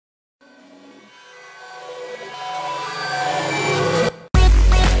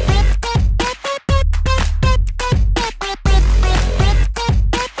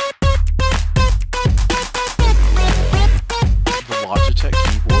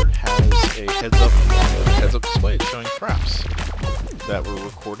a heads-up display showing fraps that we're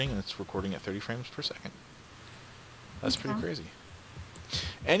recording, and it's recording at 30 frames per second. That's pretty crazy.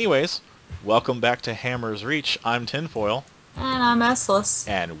 Anyways, welcome back to Hammer's Reach. I'm Tinfoil. And I'm S-less.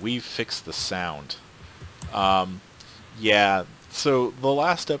 And we've fixed the sound. Yeah, so the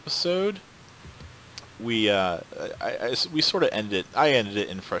last episode, we sort of ended it. I ended it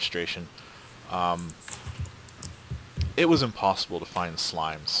in frustration. It was impossible to find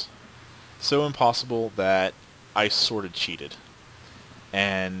slimes. So impossible that I sort of cheated.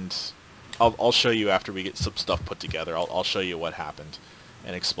 And I'll show you after we get some stuff put together. I'll show you what happened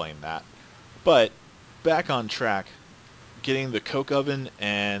and explain that. But back on track, getting the coke oven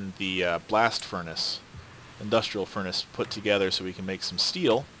and the blast furnace, industrial furnace, put together so we can make some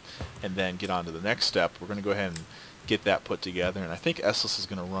steel and then get on to the next step. We're going to go ahead and get that put together, and I think S-less is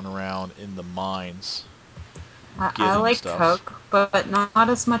going to run around in the mines. I like stuff. Coke, but not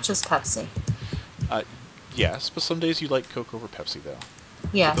as much as Pepsi. Yes, but some days you like Coke over Pepsi, though.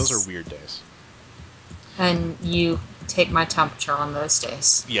 Yes. But those are weird days. And you take my temperature on those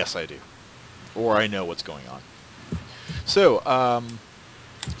days. Yes, I do. Or I know what's going on. So,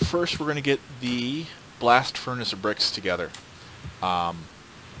 first we're going to get the blast furnace bricks together. And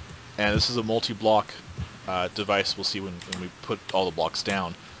this is a multi-block device we'll see when we put all the blocks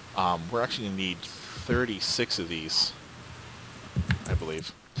down. We're actually going to need 36 of these, I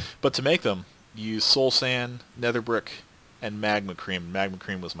believe. But to make them, use soul sand, nether brick, and magma cream. Magma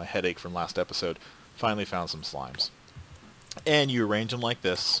cream was my headache from last episode. Finally found some slimes. And you arrange them like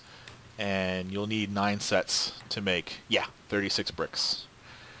this, and you'll need 9 sets to make, 36 bricks.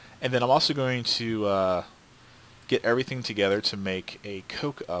 And then I'm also going to get everything together to make a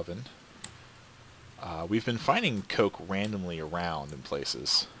coke oven. We've been finding coke randomly around in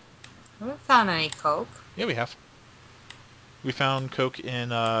places. We haven't found any coke. Yeah, we have. We found coke in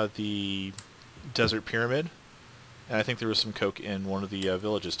the desert pyramid, and I think there was some coke in one of the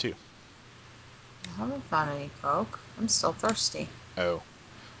villages too. I haven't found any coke. I'm still thirsty. Oh.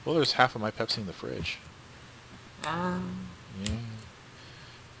 Well, there's half of my Pepsi in the fridge. Yeah.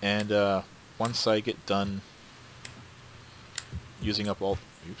 And once I get done using up all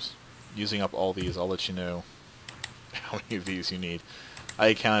these, I'll let you know how many of these you need.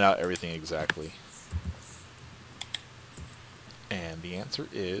 I counted out everything exactly. And the answer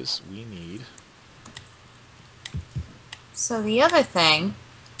is we need... So the other thing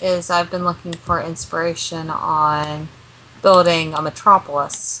is I've been looking for inspiration on building a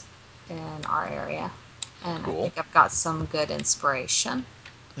metropolis in our area. And cool. I think I've got some good inspiration.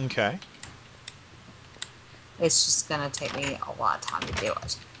 Okay. It's just going to take me a lot of time to do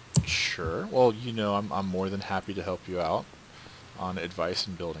it. Sure. Well, you know, I'm more than happy to help you out on advice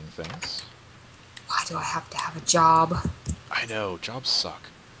in building things. Why do I have to have a job? I know, jobs suck.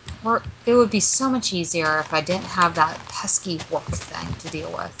 Or it would be so much easier if I didn't have that pesky work thing to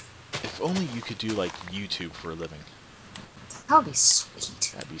deal with. If only you could do, like, YouTube for a living. That would be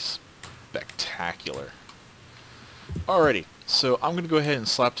sweet. That'd be spectacular. Alrighty, so I'm going to go ahead and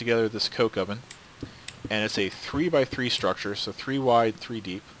slap together this coke oven. And it's a 3x3 structure, so 3 wide, 3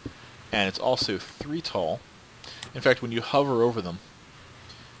 deep. And it's also 3 tall. In fact, when you hover over them,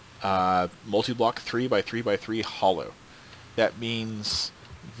 multi-block 3x3x3 hollow. That means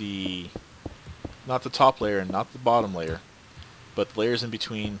not the top layer and not the bottom layer, but the layers in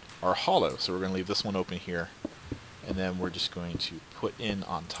between are hollow. So we're going to leave this one open here. And then we're just going to put in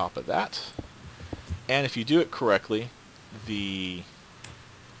on top of that. And if you do it correctly, the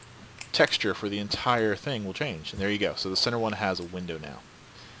texture for the entire thing will change. And there you go. So the center one has a window now.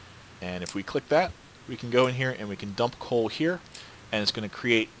 And if we click that, we can go in here and we can dump coal here, and it's going to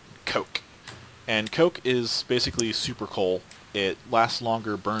create coke. And coke is basically super coal. It lasts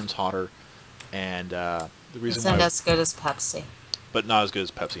longer, burns hotter, and the reason why... Isn't as good as Pepsi. But not as good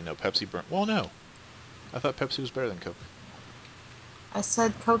as Pepsi. No, Pepsi burnt... Well, no. I thought Pepsi was better than Coke. I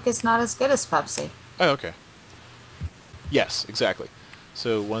said Coke is not as good as Pepsi. Oh, okay. Yes, exactly.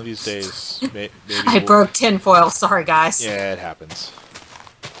 So one of these days, maybe I broke tinfoil. Sorry, guys. Yeah, it happens.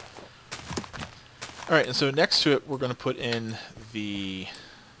 Alright, and so next to it, we're going to put in the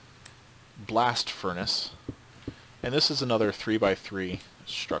blast furnace. And this is another 3x3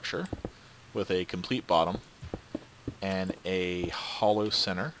 structure with a complete bottom and a hollow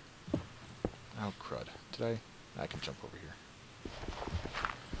center. Oh, crud. I can jump over here.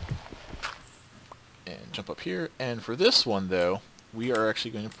 And jump up here. And for this one, though, we are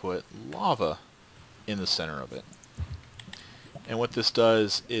actually going to put lava in the center of it. And what this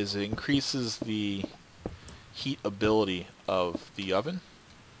does is it increases the heat ability of the oven.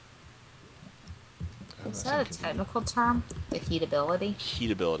 Oh, Is that a technical term? The heatability?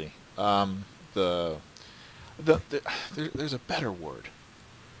 Heatability. There's a better word.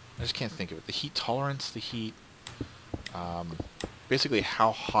 I just can't think of it. The heat tolerance, the heat... basically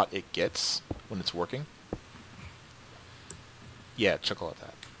how hot it gets when it's working. Yeah, chuckle at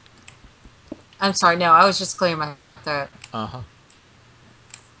that. I'm sorry, no, I was just clearing my throat. Uh-huh.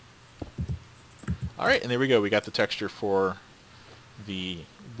 Alright, and there we go. We got the texture for the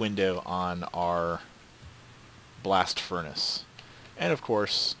window on our blast furnace. And of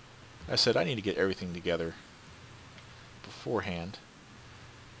course, I said I need to get everything together beforehand,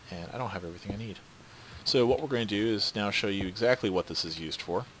 and I don't have everything I need. So what we're going to do is now show you exactly what this is used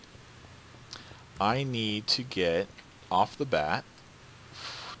for. I need to get off the bat,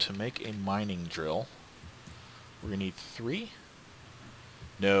 to make a mining drill, we're going to need 3.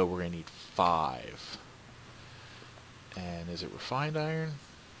 No, we're going to need 5. And is it refined iron?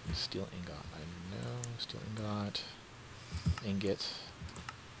 Steel ingot. I know. Steel ingot. Ingot.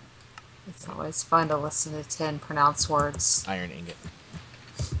 It's always fun to listen to Tin pronounce words. Iron ingot.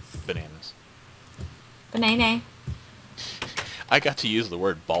 Bananas. Banana. I got to use the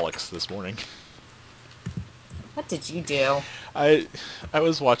word bollocks this morning. What did you do? I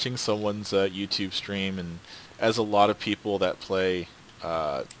was watching someone's YouTube stream, and as a lot of people that play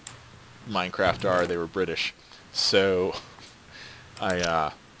Minecraft are, they were British. So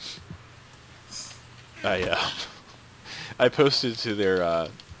I posted to their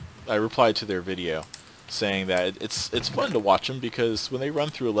I replied to their video saying that it's fun to watch them because when they run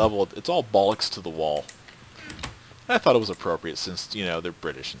through a level, it's all bollocks to the wall. And I thought it was appropriate since, you know, they're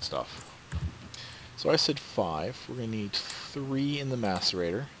British and stuff. So I said 5. We're going to need 3 in the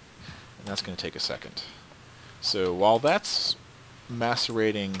macerator, and that's going to take a second. So while that's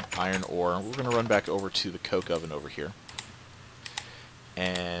macerating iron ore, we're going to run back over to the coke oven over here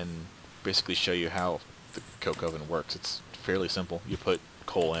and basically show you how the coke oven works. It's fairly simple. You put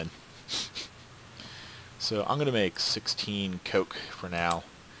coal in. So I'm going to make 16 coke for now,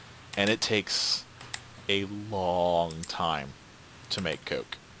 and it takes a long time to make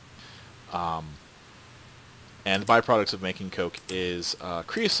coke. And the byproducts of making coke is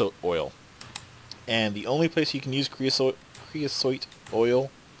creosote oil. And the only place you can use creosote oil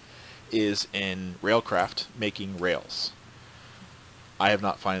is in railcraft, making rails. I have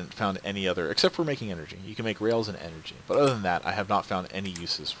not found any other, except for making energy. You can make rails and energy. But other than that, I have not found any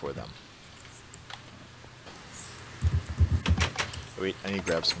uses for them. Wait, I need to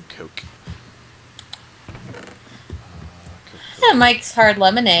grab some coke. Yeah, Mike's Hard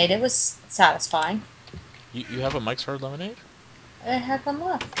Lemonade. It was satisfying. You have a Mike's Hard Lemonade? I had one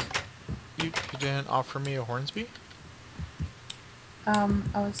left. You didn't offer me a Hornsby? I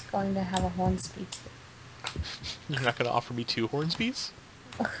was going to have a Hornsby too. You're not going to offer me 2 Hornsbys?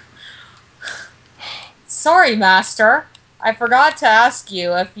 Sorry, Master. I forgot to ask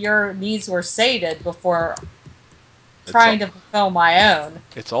you if your needs were sated before trying to fulfill my own.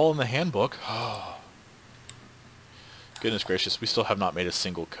 It's all in the handbook. Goodness gracious, we still have not made a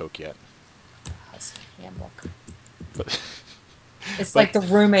single Coke yet. That's the handbook. But it's like the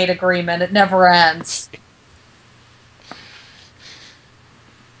roommate agreement. It never ends.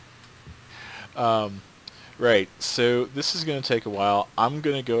 Right, so this is going to take a while. I'm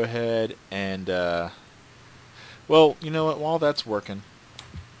going to go ahead and, well, you know what, while that's working,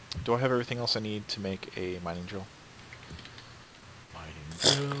 do I have everything else I need to make a mining drill? Mining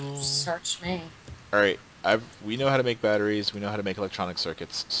drill. Search me. Alright, we know how to make batteries, we know how to make electronic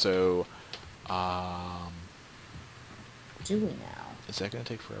circuits, so, do we now? Is that going to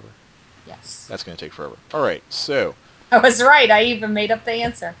take forever? Yes. That's going to take forever. Alright, so. I was right, I even made up the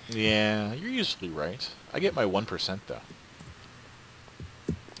answer. Yeah, you're usually right. I get my 1% though.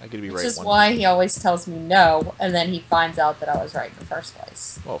 I get to be right. Which is why he always tells me no, and then he finds out that I was right in the first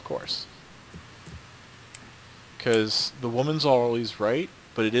place. Well, of course. Because the woman's always right,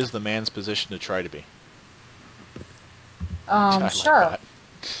 but it is the man's position to try to be. Sure.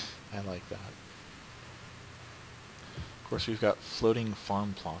 I like that. Of course, we've got floating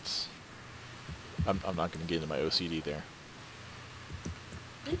farm plots. I'm not going to get into my OCD there.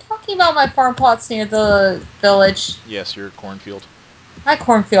 Are you talking about my farm plots near the village? Yes, your cornfield. My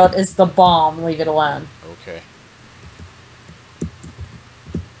cornfield is the bomb. Leave it alone. Okay.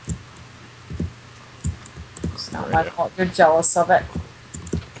 It's not my fault. You're jealous of it.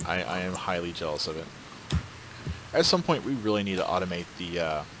 I am highly jealous of it. At some point, we really need to automate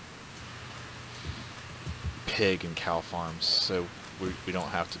the pig and cow farms, so we don't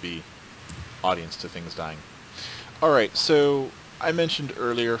have to be audience to things dying. Alright, so I mentioned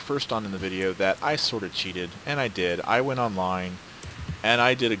earlier, first on in the video, that I sort of cheated, and I did. I went online, and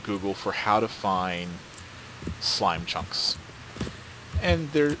I did a Google for how to find slime chunks.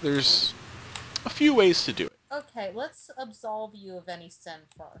 And there's a few ways to do it. Okay, let's absolve you of any sin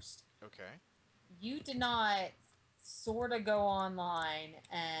first. Okay. You did not sort of go online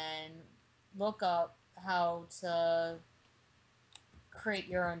and look up how to create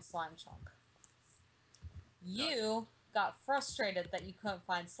your own slime chunk. You got frustrated that you couldn't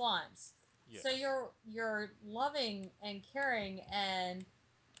find slimes. Yes. So your loving and caring and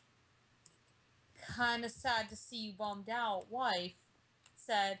kind of sad to see you bummed out wife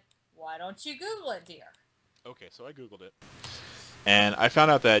said, "Why don't you Google it, dear?" Okay, so I Googled it. And I found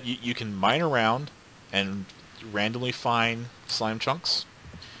out that you can mine around and randomly find slime chunks.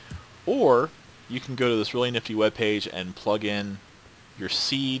 Or you can go to this really nifty webpage and plug in your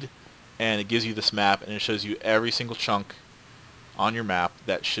seed, and it gives you this map, and it shows you every single chunk on your map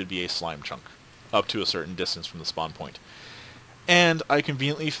that should be a slime chunk, up to a certain distance from the spawn point. And I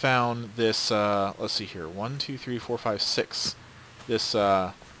conveniently found this, let's see here, 1, 2, 3, 4, 5, 6. This,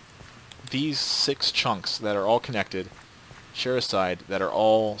 these 6 chunks that are all connected, share a side, that are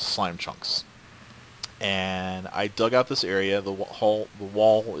all slime chunks. And I dug out this area. The wall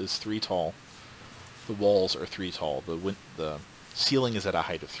is 3 tall. The walls are 3 tall. The ceiling is at a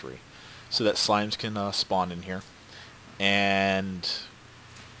height of 3, so that slimes can spawn in here. And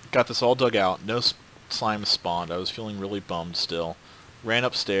got this all dug out. No slime spawned. I was feeling really bummed still. Ran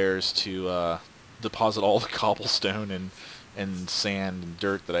upstairs to deposit all the cobblestone and sand and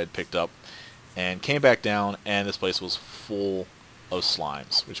dirt that I had picked up, and came back down, and this place was full of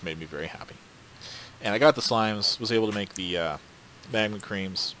slimes, which made me very happy. And I got the slimes, was able to make the magma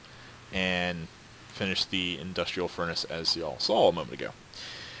creams, and finish the industrial furnace as y'all saw a moment ago.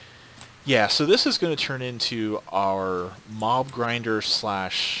 Yeah, so this is going to turn into our mob grinder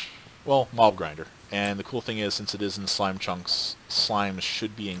slash, well, mob grinder. And the cool thing is, since it is in slime chunks, slimes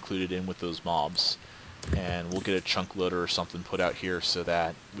should be included in with those mobs. And we'll get a chunk loader or something put out here so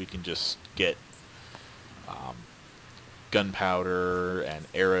that we can just get gunpowder and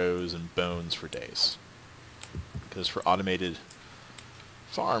arrows and bones for days. Because for automated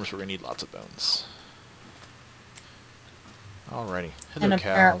farms, we're going to need lots of bones. Alrighty. Hello, and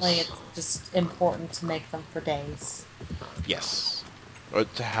apparently cows. it's just important to make them for days. Yes. Or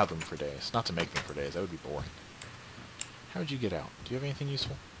to have them for days. Not to make them for days. That would be boring. How would you get out? Do you have anything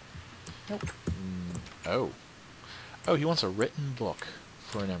useful? Nope. Oh. Oh, he wants a written book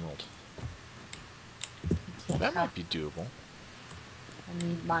for an emerald. That might be doable. I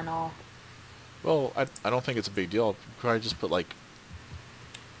need mine all. Well, I don't think it's a big deal. I'll probably just put, like,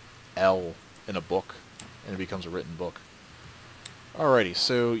 L in a book, and it becomes a written book. Alrighty,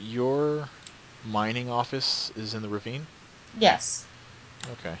 so your mining office is in the ravine? Yes.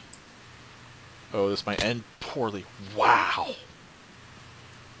 Okay. Oh, this might end poorly. Wow!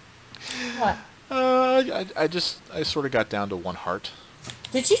 What? I sort of got down to 1 heart.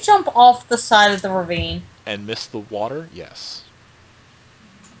 Did you jump off the side of the ravine? And miss the water? Yes.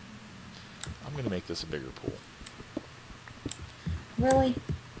 I'm going to make this a bigger pool. Really?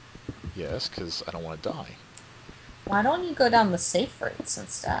 Yes, because I don't want to die. Why don't you go down the safe routes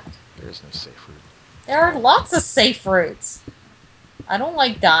instead? There is no safe route. There are lots of safe routes. I don't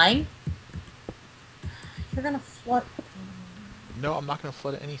like dying. You're gonna flood. No, I'm not going to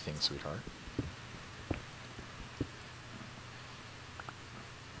flood anything, sweetheart.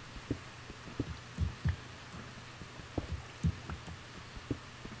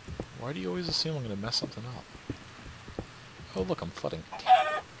 Why do you always assume I'm going to mess something up? Oh, look, I'm flooding.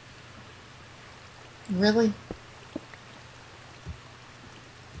 Really?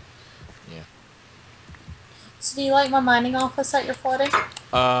 Yeah. So do you like my mining office that you're flooding?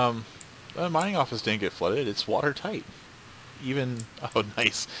 The mining office didn't get flooded. It's watertight. Even... Oh,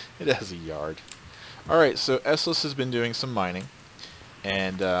 nice. It has a yard. Alright, so Eslis has been doing some mining.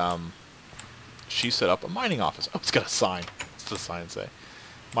 And, she set up a mining office. Oh, it's got a sign. What's the sign say?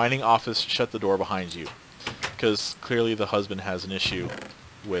 Mining office, shut the door behind you. Because clearly the husband has an issue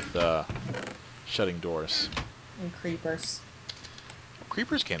with, shutting doors. And creepers.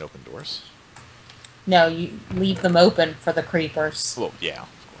 Creepers can't open doors. No, you leave them open for the creepers. Well, yeah,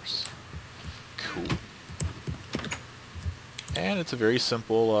 of course. Cool. And it's a very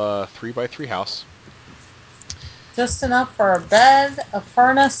simple 3x3 house. Just enough for a bed, a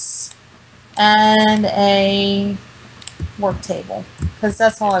furnace, and a work table. Because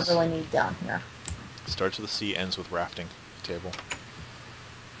that's all I really need down here. Starts with a C, ends with rafting table.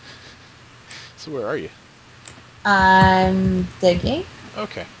 So where are you? I'm digging.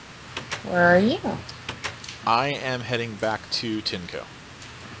 Okay. Where are you? I am heading back to Tinko.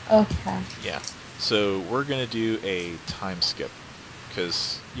 Okay. Yeah. So we're going to do a time skip.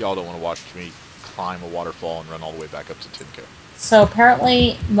 Because y'all don't want to watch me climb a waterfall and run all the way back up to Tinko. So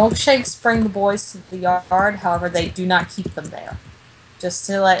apparently, milkshakes bring the boys to the yard. However, they do not keep them there. Just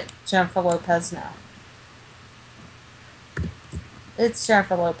to let Jennifer Lopez know. It's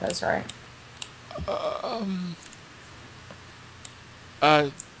Jennifer Lopez, right?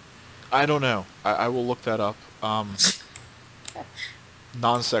 I don't know. I will look that up. Non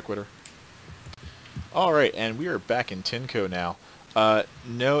sequitur. Alright, and we are back in Tinko now.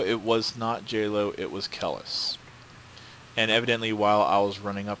 No, it was not J-Lo, it was Kellis. And evidently while I was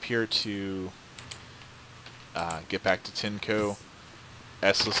running up here to get back to Tinko,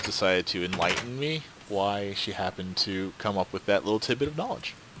 Eslis decided to enlighten me why she happened to come up with that little tidbit of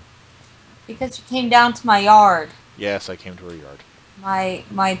knowledge. Because you came down to my yard. Yes, I came to her yard. My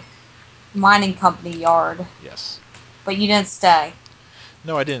mining company yard. Yes. But you didn't stay.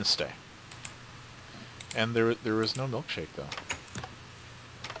 No, I didn't stay. And there was no milkshake, though.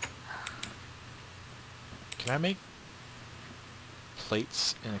 Can I make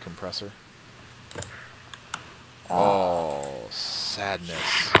plates in a compressor? Oh,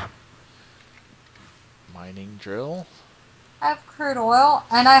 sadness. Mining drill? I have crude oil,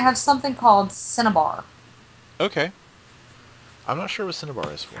 and I have something called cinnabar. Okay. I'm not sure what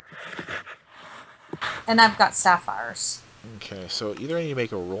cinnabar is for. And I've got sapphires. Okay, so either I need to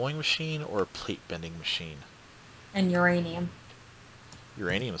make a rolling machine or a plate bending machine. And uranium.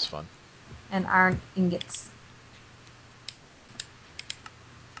 Uranium is fun. And iron ingots.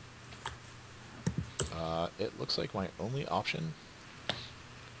 It looks like my only option.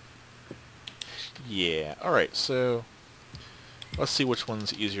 Yeah, alright, so let's see which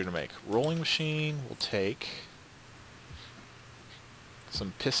one's easier to make. Rolling machine will take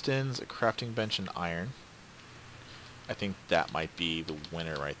some pistons, a crafting bench, and iron. I think that might be the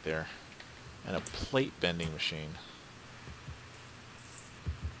winner right there. And a plate bending machine.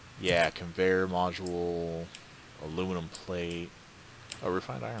 Yeah, conveyor module, aluminum plate, a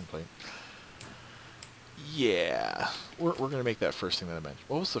refined iron plate. Yeah, we're going to make that first thing that I mentioned.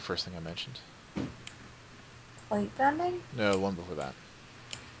 What was the first thing I mentioned? Plate bending? No, the one before that.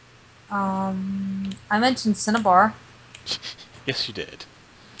 I mentioned cinnabar. Yes, you did.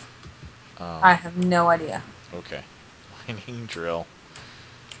 I have no idea. Okay. Mining drill.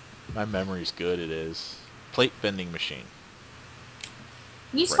 My memory's good, it is. Plate bending machine.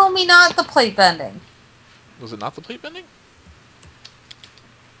 You told me not the plate bending. Was it not the plate bending?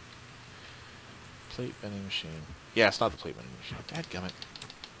 Plate bending machine. Yeah, it's not the plate bending machine. Dadgummit.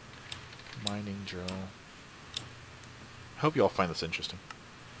 Mining drill. I hope you all find this interesting.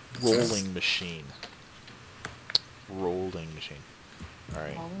 Rolling machine. Rolling machine.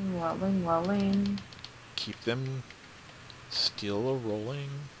 Alright. Rolling. Keep them still a rolling.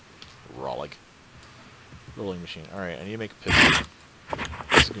 Rolling. Rolling machine. Alright, I need to make a piston.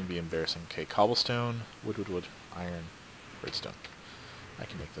 This is going to be embarrassing. Okay, cobblestone, wood, iron, redstone. I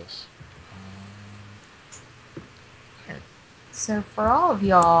can make this. Iron. So for all of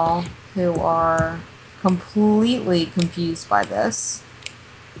y'all who are completely confused by this,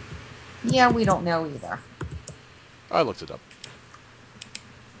 yeah, we don't know either. I looked it up.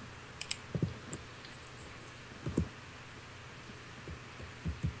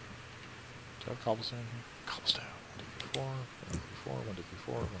 Do I have cobblestone here? Cobblestone. 1, 2, 3, 4, 1, 2, 3, 4, 1, 2, 3,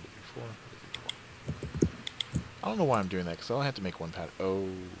 4, 1, 2, 3, 4. I don't know why I'm doing that, because I only have to make one pad. Oh,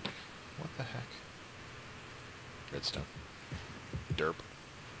 what the heck? Redstone. Derp.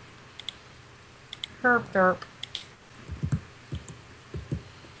 Derp. Derp.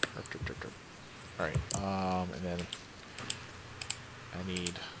 Alright, and then I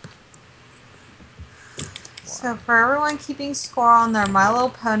need... So for everyone keeping score on their My Little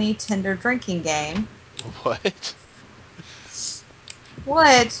Pony Tinder drinking game. What?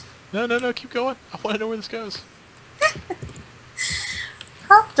 What? No, keep going. I want to know where this goes.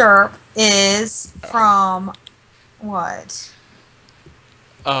 Herp Derp is from what?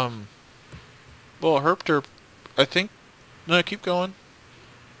 Well, Herp Derp, I think... No, keep going.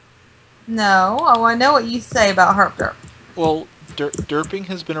 No, I want to know what you say about Herp Derp. Well, derping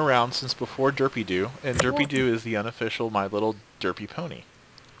has been around since before Derpy Doo, and Derpy Doo is the unofficial My Little Derpy Pony.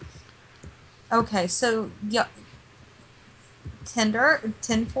 Okay, so, yeah. Tinder?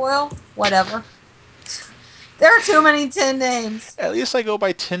 Tinfoil? Whatever. There are too many tin names. At least I go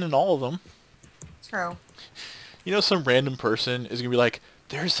by tin in all of them. True. You know, some random person is going to be like,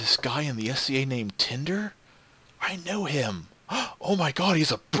 there's this guy in the SCA named Tinder? I know him. Oh my god,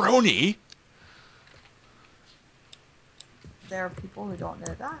 he's a brony! There are people who don't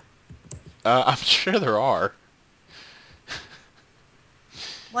know that. I'm sure there are.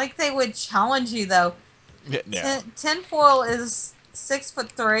 Like they would challenge you, though. No. Tinfoil is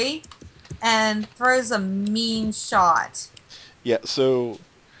 6'3", and throws a mean shot. Yeah, so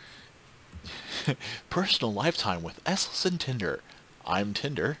personal lifetime with Essless and Tinder. I'm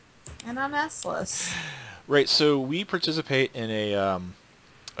Tinder. And I'm S-less. Right, so we participate in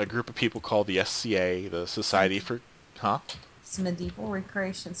a group of people called the SCA, the Society for... Huh? It's a medieval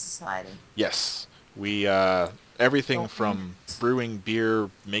recreation society. Yes. We, everything Don't from brewing beer,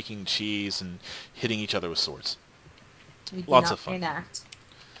 making cheese, and hitting each other with swords. We do Lots not of fun. reenact.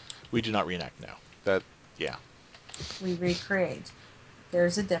 We do not reenact now. That, yeah. We recreate.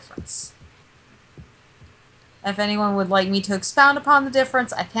 There's a difference. If anyone would like me to expound upon the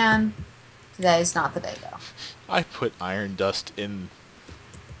difference, I can. Today is not the day, though. I put iron dust in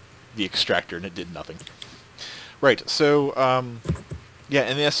the extractor and it did nothing. Right, so, yeah,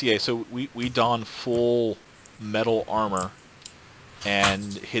 in the SCA, so we don full metal armor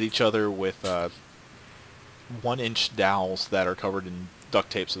and hit each other with 1-inch dowels that are covered in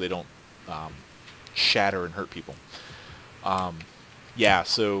duct tape so they don't shatter and hurt people. Yeah,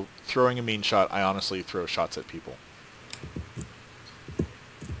 so throwing a mean shot, I honestly throw shots at people.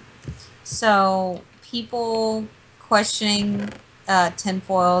 So, people questioning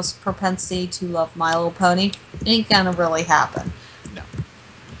Tinfoil's propensity to love My Little Pony ain't gonna really happen. No.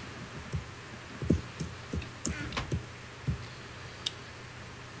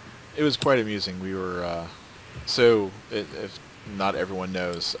 It was quite amusing. We were, so, if not everyone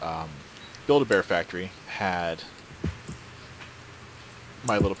knows, Build-A-Bear Factory had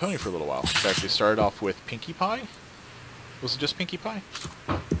My Little Pony for a little while. In fact, they started off with Pinkie Pie. Was it just Pinkie Pie?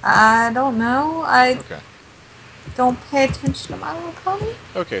 I don't know. I Okay. don't pay attention to My Little Pony.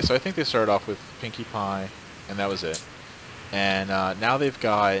 Okay, so I think they started off with Pinkie Pie, and that was it. And now they've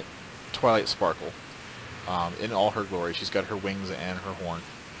got Twilight Sparkle in all her glory. She's got her wings and her horn.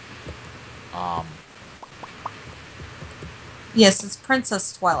 Yes, it's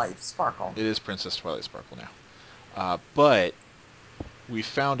Princess Twilight Sparkle. It is Princess Twilight Sparkle now. But we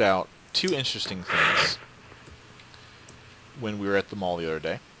found out two interesting things when we were at the mall the other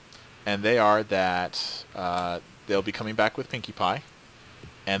day. And they are that they'll be coming back with Pinkie Pie.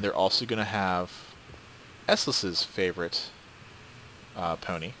 And they're also going to have Essless's favorite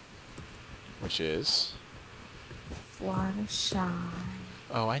pony, which is... Fluttershy.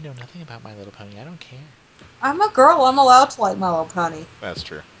 Oh, I know nothing about My Little Pony. I don't care. I'm a girl. I'm allowed to like My Little Pony. That's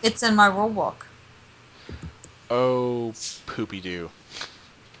true. It's in my rule book. Oh, poopy-doo.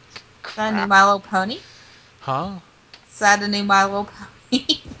 Is that a new My Little Pony? Huh? Is that a new My Little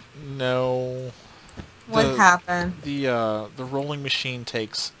Pony? No. What happened? The rolling machine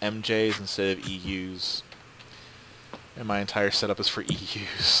takes MJs instead of EUs. And my entire setup is for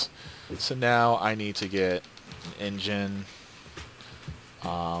EUs. So now I need to get an engine,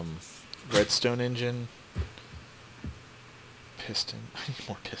 redstone engine, piston. I need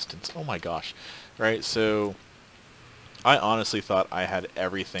more pistons. Oh my gosh. Right, so I honestly thought I had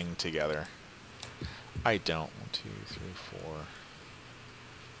everything together. I don't. 1, 2, 3, 4.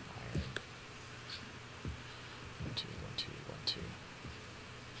 Iron. 1, 2, 1, 2, 1, 2.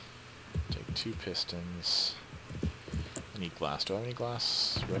 Take 2 pistons. I need glass. Do I have any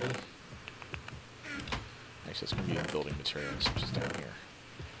glass ready? Actually, it's going to be in building materials, which is down here.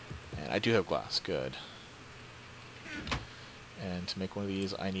 And I do have glass. Good. And to make one of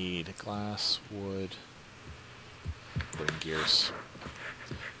these, I need glass, wood, wooden gears.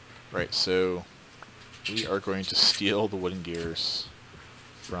 Right, so we are going to steal the wooden gears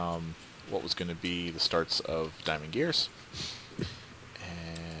from what was going to be the starts of diamond gears.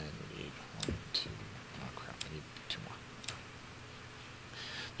 And we need 1, 2, oh crap, I need 2 more.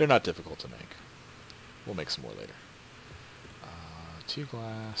 They're not difficult to make. We'll make some more later. 2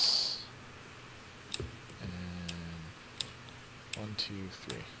 glass, and 1, 2,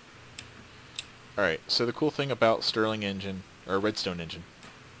 3. Alright, so the cool thing about Stirling engine, or Redstone engine,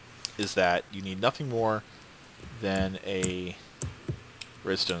 is that you need nothing more than a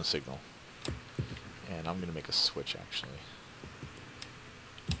redstone signal. And I'm going to make a switch, actually.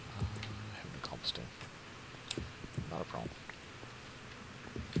 I have a cobblestone. Not a problem.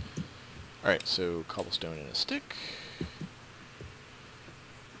 Alright, so cobblestone and a stick. And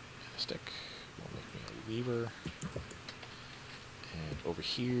a stick will make me a lever. And over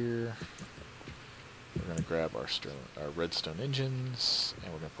here, we're going to grab our redstone engines,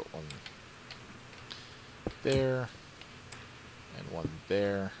 and we're going to put one there, and one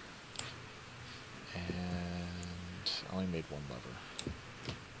there, and I only made 1 lever.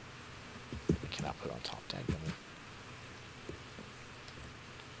 I cannot put it on top, dadgummit.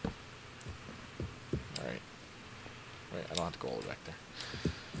 Alright. Wait, I don't have to go all the way back there.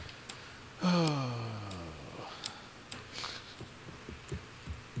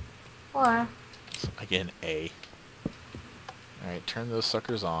 Or Again, A. Alright, turn those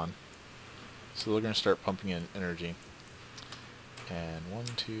suckers on. So they're going to start pumping in energy. And 1,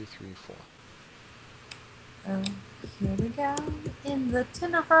 2, 3, 4. oh, here we go in the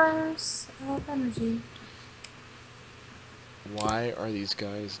Tinderverse of energy. Why are these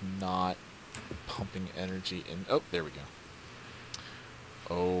guys not pumping energy in? Oh, there we go.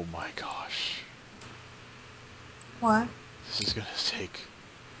 Oh my gosh. What? This is going to take...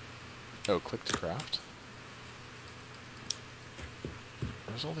 Oh, click to craft?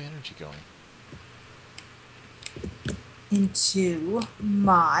 Where's all the energy going? Into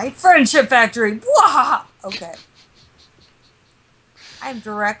my friendship factory. Wah! Okay. I'm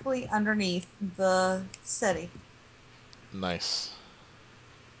directly underneath the city. Nice.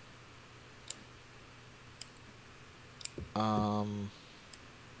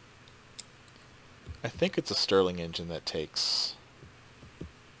 I think it's a Stirling engine that takes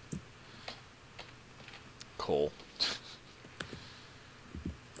coal.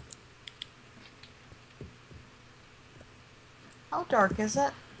 How dark is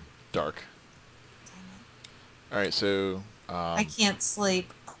it? Dark. Damn it. Alright, so... I can't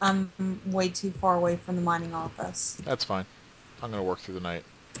sleep. I'm way too far away from the mining office. That's fine. I'm going to work through the night.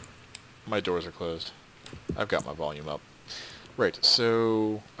 My doors are closed. I've got my volume up. Right,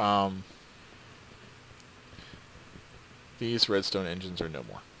 so... these redstone engines are no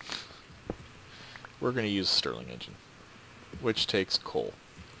more. We're going to use a Stirling engine, which takes coal.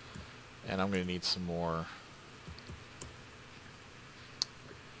 And I'm going to need some more...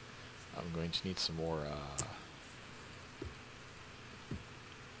 I'm going to need some more...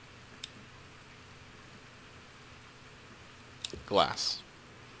 glass.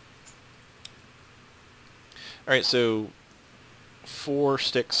 Alright, so 4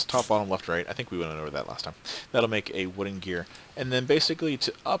 sticks, top, bottom, left, right. I think we went over that last time. That'll make a wooden gear. And then basically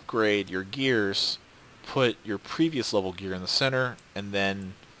to upgrade your gears, put your previous level gear in the center, and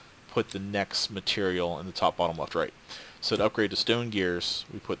then put the next material in the top, bottom, left, right. So to upgrade to stone gears,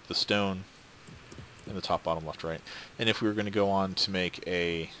 we put the stone in the top, bottom, left, right. And if we were going to go on to make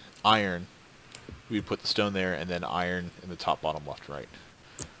a iron, we'd put the stone there and then iron in the top, bottom, left, right.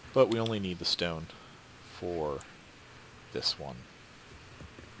 But we only need the stone for this one.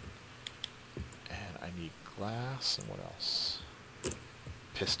 And I need glass, and what else?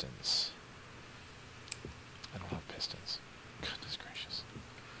 Pistons. I don't have pistons. Goodness gracious.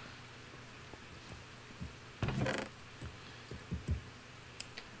 Do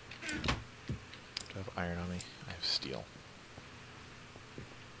I have iron on me? I have steel.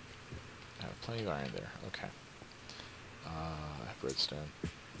 I have plenty of iron there. Okay. I have redstone.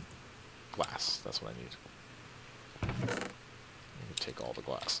 Glass. That's what I need. I'm going to take all the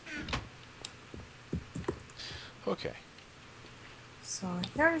glass. Okay. So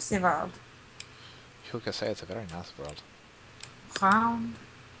here is the world. You can say it's a very nice world. Round.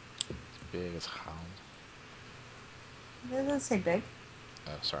 It's big as hound. It doesn't say big.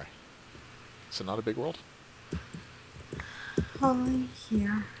 Oh, sorry. Is it not a big world? Only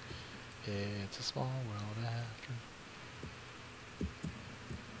here. It's a small world after.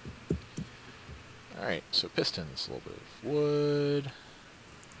 Alright, so pistons, a little bit of wood.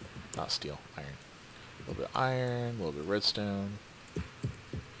 Not steel, iron. A little bit of iron, a little bit of redstone. A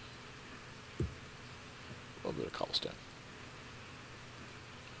little bit of cobblestone.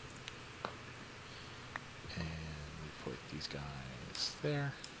 And we put these guys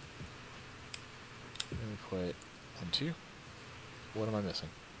there. And we put 1, 2. What am I missing?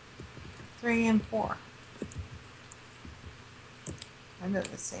 3 and 4. I know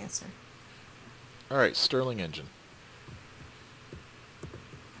this answer. Alright, Stirling engine.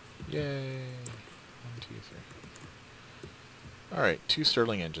 Yay! 1, 2, 3. Alright, 2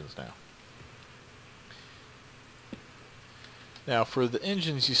 Stirling engines now. Now, for the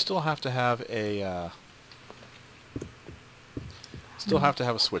engines, you still have to have a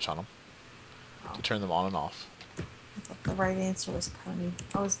switch on them to turn them on and off. I thought the right answer was pony.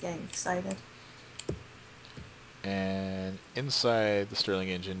 I was getting excited. And inside the Stirling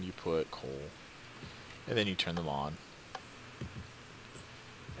engine, you put coal, and then you turn them on.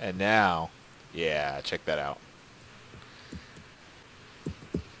 And now, yeah, check that out.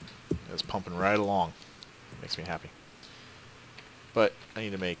 It's pumping right along. Makes me happy. But I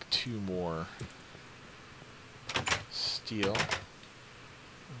need to make 2 more steel.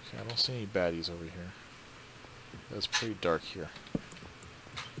 Okay, I don't see any baddies over here. It's pretty dark here.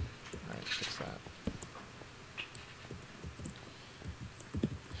 Alright, fix that.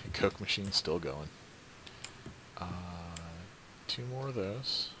 Coke machine's still going. 2 more of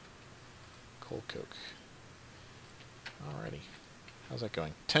those. Cold Coke. Alrighty. How's that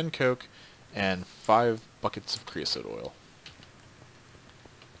going? 10 coke and 5 buckets of creosote oil.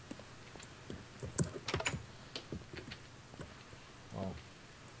 Well,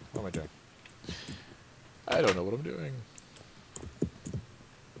 what am I doing? I don't know what I'm doing.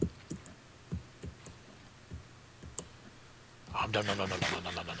 No, no, no, no, no, no,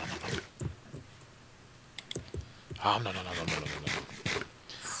 no, no, no, no, no. No, no, no, no, no, no, no, no.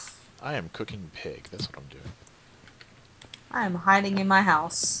 I am cooking pig. That's what I'm doing. I am hiding in my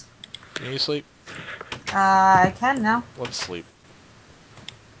house. Can you sleep? I can now. Let's sleep.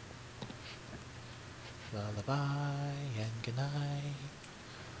 Lullaby and good night.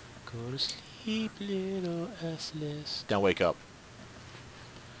 Go to sleep, little Essless. Now wake up.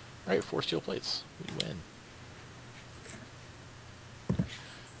 Alright, 4 steel plates. We win.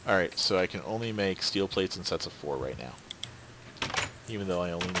 Alright, so I can only make steel plates in sets of 4 right now. Even though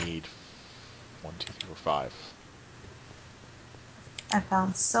I only need 1, 2, 3, 4, 5. I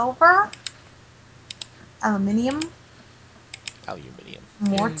found silver, aluminium, Aluminium.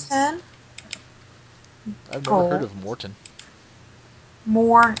 Morton, I've gold. never heard of Morton.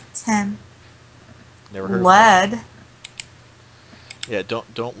 Morton, Never heard lead. of Yeah,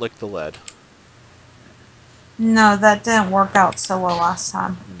 don't lick the lead. No, that didn't work out so well last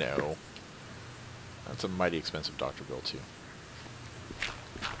time. No. That's a mighty expensive doctor bill too.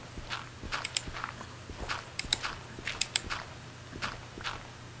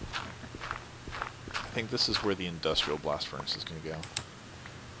 I think this is where the industrial blast furnace is going to go.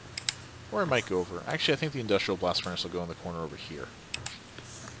 Or it might go over. Actually, I think the industrial blast furnace will go in the corner over here.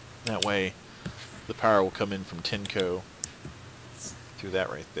 That way, the power will come in from Tinco through that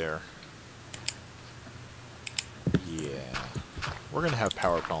right there. Yeah. We're going to have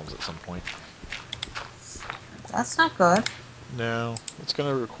power problems at some point. That's not good. No, it's going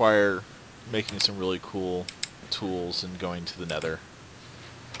to require making some really cool tools and going to the nether.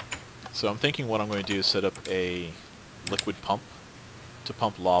 So I'm thinking what I'm going to do is set up a liquid pump to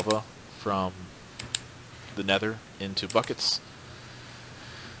pump lava from the nether into buckets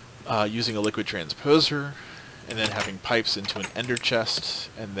using a liquid transposer, and then having pipes into an ender chest,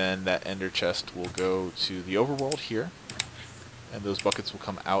 and then that ender chest will go to the overworld here, and those buckets will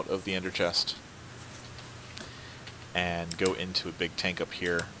come out of the ender chest and go into a big tank up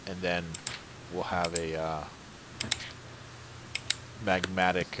here, and then we'll have a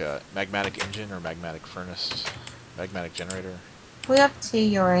magmatic engine or magmatic furnace, magmatic generator. We have 2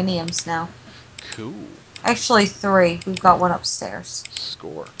 uraniums now. Cool. Actually 3. We've got one upstairs.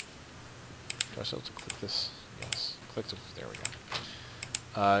 Score. Do I still have to click this? Yes. Click to, there we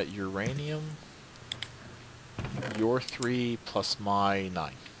go. Uranium. Your 3 plus my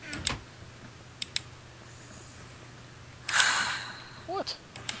 9. What?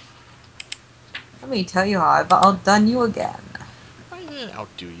 Let me tell you how I've outdone you again. I didn't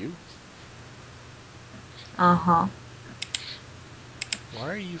outdo you. Uh-huh. Why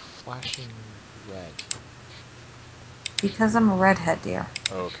are you flashing red? Because I'm a redhead, dear.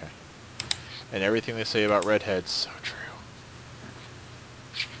 Oh, okay. And everything they say about redheads, so true.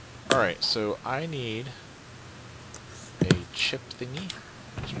 Alright, so I need a chip thingy,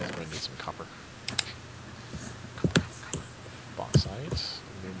 which means I'm going to need some copper. Bauxite,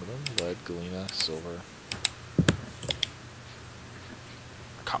 aluminum, lead, galena, silver,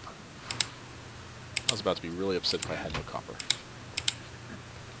 copper. I was about to be really upset if I had no copper.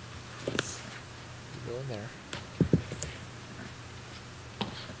 Go in there. 1,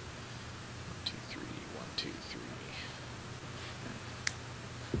 2, 3, 1, 2,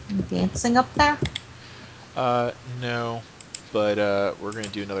 3. You dancing up there? No, but we're going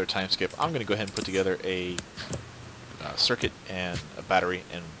to do another time skip. I'm going to go ahead and put together a circuit and a battery,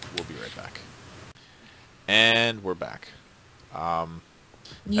 and we'll be right back. And we're back.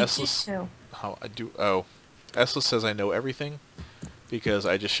 You Essless, too. how I do? Oh, Essless says I know everything because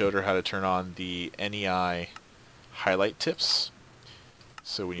I just showed her how to turn on the NEI highlight tips.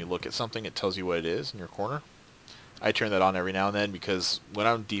 So when you look at something, it tells you what it is in your corner. I turn that on every now and then because when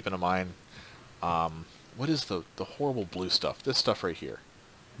I'm deep in a mine, what is the horrible blue stuff? This stuff right here,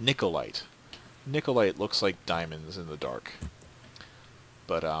 nickelite. Nickelite looks like diamonds in the dark.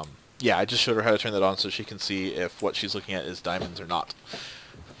 But yeah, I just showed her how to turn that on so she can see if what she's looking at is diamonds or not.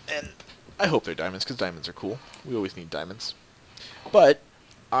 And I hope they're diamonds because diamonds are cool. We always need diamonds. But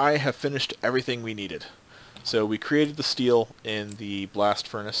I have finished everything we needed. So we created the steel in the blast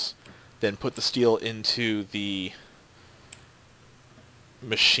furnace, then put the steel into the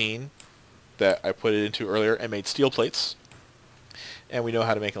machine that I put it into earlier and made steel plates. And we know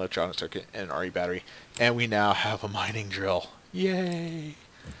how to make an electronic circuit and an RE battery. And we now have a mining drill. Yay!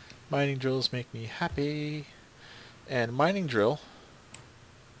 Mining drills make me happy. And mining drill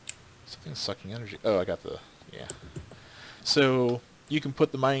Something's sucking energy. Oh, I got the... yeah. So, you can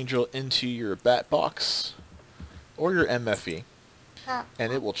put the mining drill into your bat box or your MFE,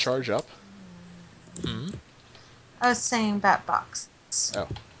 and it will charge up. Hmm? I was saying bat box. Oh,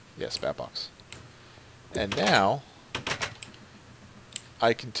 yes, bat box. And now,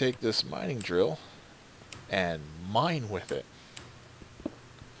 I can take this mining drill and mine with it.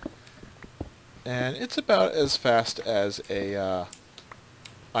 And it's about as fast as a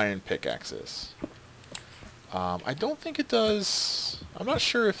iron pickaxe is. I don't think it does... I'm not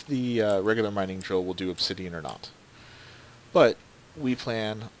sure if the regular mining drill will do obsidian or not. But we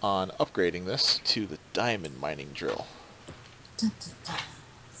plan on upgrading this to the diamond mining drill. Dun, dun, dun.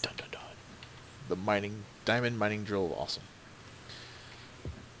 Dun, dun, dun. The diamond mining drill of awesome.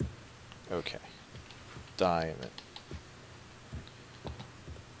 Okay. Diamond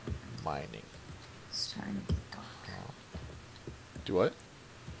mining. It's starting to get dark. Do what?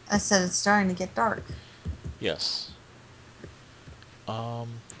 I said it's starting to get dark. Yes.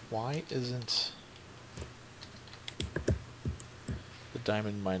 Why isn't the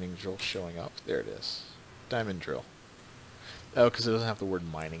diamond mining drill showing up? There it is. Diamond drill. Oh, because it doesn't have the word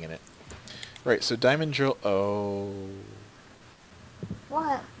mining in it. Right, so diamond drill... oh.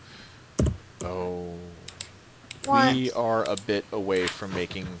 What? Oh. What? We are a bit away from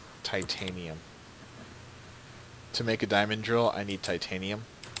making titanium. To make a diamond drill, I need titanium.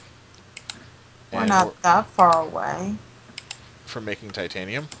 We're not that far away. From making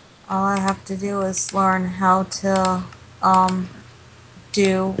titanium? All I have to do is learn how to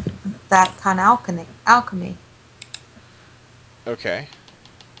do that kind of alchemy. Okay.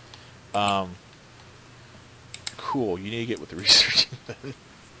 Cool. You need to get with the researching then.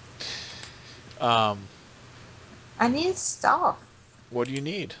 I need stuff. What do you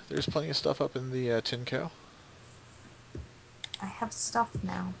need? There's plenty of stuff up in the tin co. I have stuff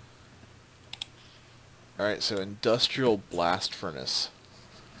now. Alright, so industrial blast furnace.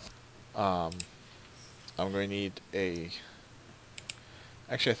 I'm going to need a...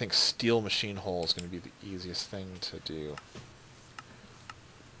 Actually, I think steel machine hole is going to be the easiest thing to do.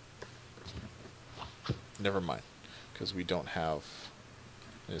 Never mind, because we don't have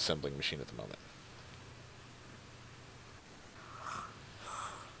an assembling machine at the moment.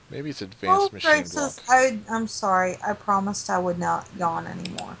 Maybe it's advanced machine block. I'm sorry. I promised I would not yawn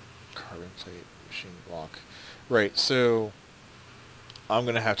anymore. Carbon plate machine block. Right, so I'm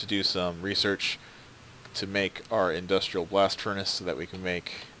going to have to do some research to make our industrial blast furnace so that we can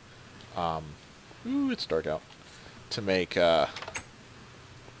make... ooh, it's dark out. To make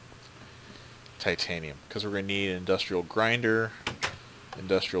titanium. Because we're going to need an industrial grinder,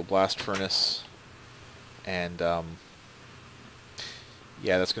 industrial blast furnace, and...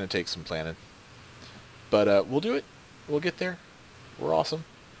 yeah, that's going to take some planning. But we'll do it. We'll get there. We're awesome.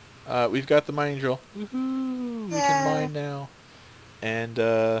 We've got the mining drill. Woohoo! We can mine now. And,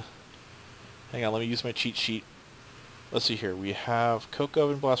 hang on, let me use my cheat sheet. Let's see here. We have coke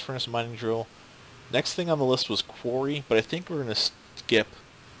oven, blast furnace, mining drill. Next thing on the list was quarry, but I think we're going to skip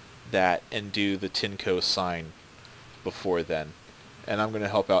that and do the Tinco sign before then. And I'm going to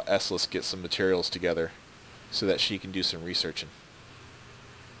help out Eslis get some materials together so that she can do some researching.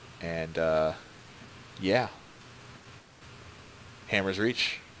 And, yeah. Hammer's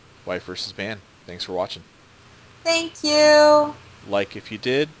Reach, Wife vs. Ban. Thanks for watching. Thank you. Like if you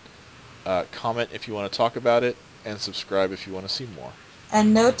did, comment if you want to talk about it, and subscribe if you want to see more.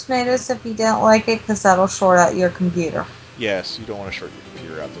 And no tomatoes if you don't like it, because that'll short out your computer. Yes, you don't want to short your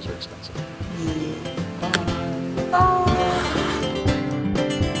computer out. Those are expensive. Yeah. Bye.